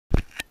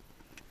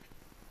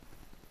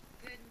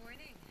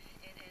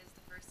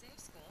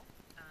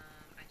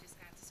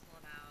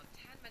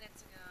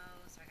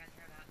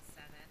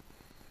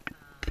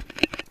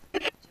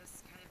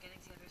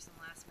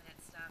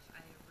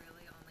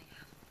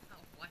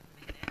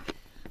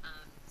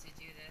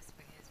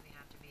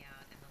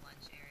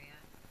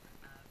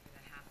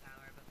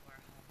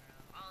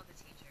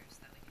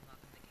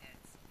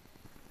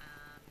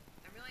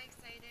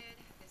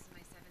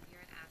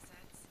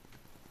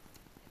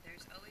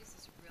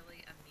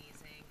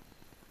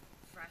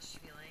fresh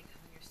feeling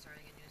when you're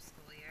starting a new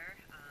school year.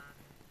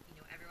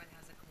 Everyone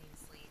has a clean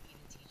slate,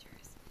 even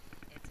teachers.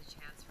 It's a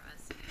chance for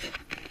us to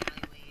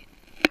evaluate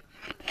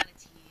how we want to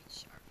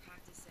teach, our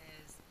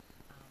practices,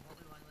 what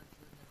we want to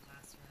include in the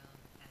classroom,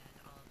 and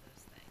all of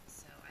those things.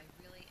 So I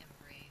really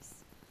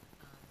embrace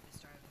the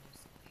start of a new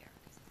school year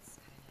because it's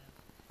kind of,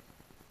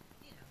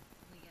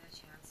 we get a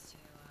chance to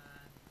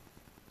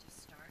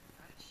just start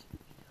fresh.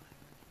 Everyone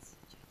gets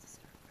a chance to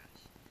start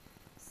fresh.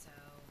 So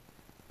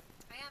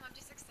I'm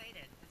just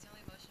excited. That's the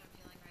only emotion I'm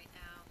feeling right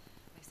now.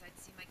 I'm excited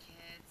to see my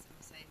kids. I'm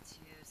excited to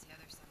see how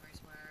their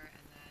summers were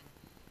and then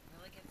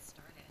really get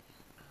started.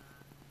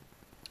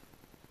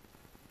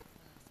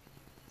 What else can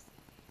I really say?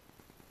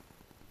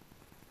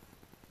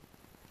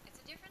 It's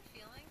a different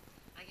feeling,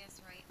 I guess,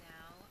 right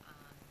now.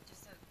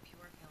 Just a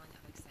pure feeling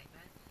of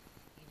excitement.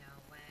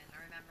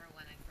 I remember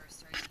when I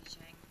first started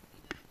teaching,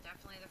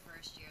 definitely the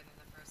first year, then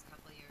the first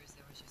couple of years,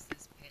 there was just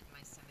this pit in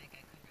my stomach.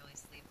 I couldn't really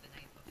sleep the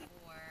night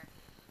before.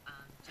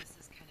 Just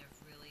this kind of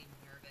really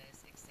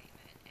nervous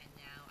excitement, and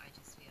now I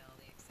just feel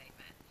the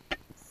excitement.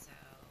 So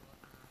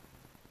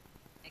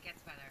it gets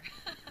better.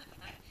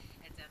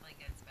 It definitely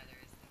gets better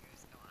as the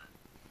years go on.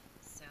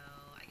 So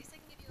I guess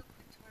I can give you a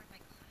quick tour of my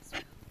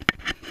classroom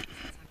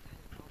since I'm kind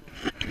of mobile.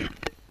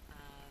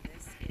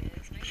 This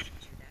is my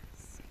teacher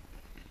desk,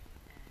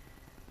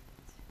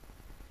 and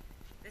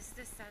this is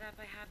the setup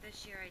I have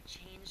this year. I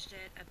changed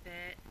it a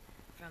bit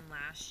from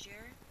last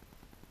year.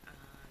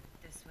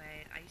 This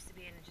way, I used to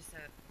be in just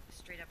a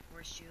straight up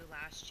horseshoe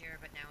last year,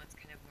 but now it's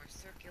kind of more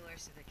circular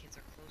so the kids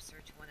are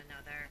closer to one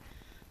another.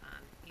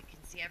 You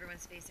can see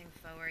everyone's facing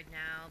forward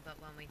now, but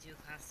when we do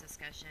class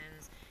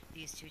discussions,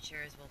 these two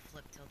chairs will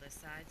flip to this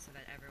side so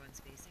that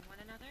everyone's facing one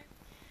another.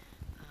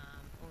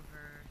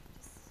 Over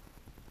just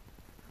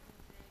a couple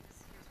of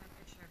things. Here's my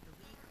picture of the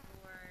week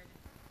board.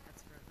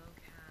 That's for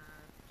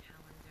vocab,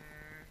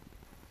 calendar,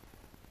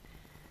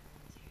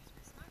 and here's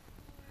my smart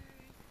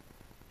board,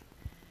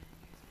 and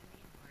here's my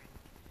main board.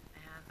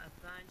 I have a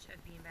bunch of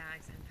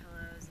beanbags and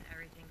pillows and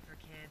everything for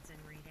kids and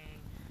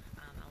reading.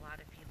 A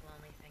lot of people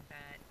only think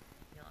that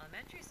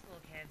elementary school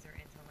kids are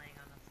into laying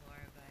on the floor,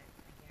 but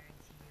I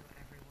guarantee you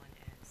everyone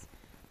is,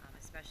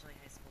 especially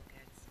high school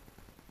kids.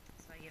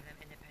 So I give them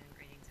independent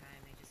reading time.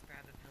 They just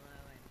grab a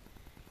pillow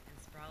and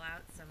sprawl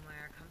out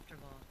somewhere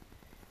comfortable.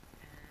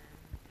 And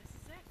this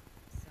is it.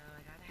 So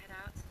I gotta head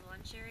out to the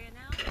lunch area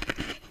now.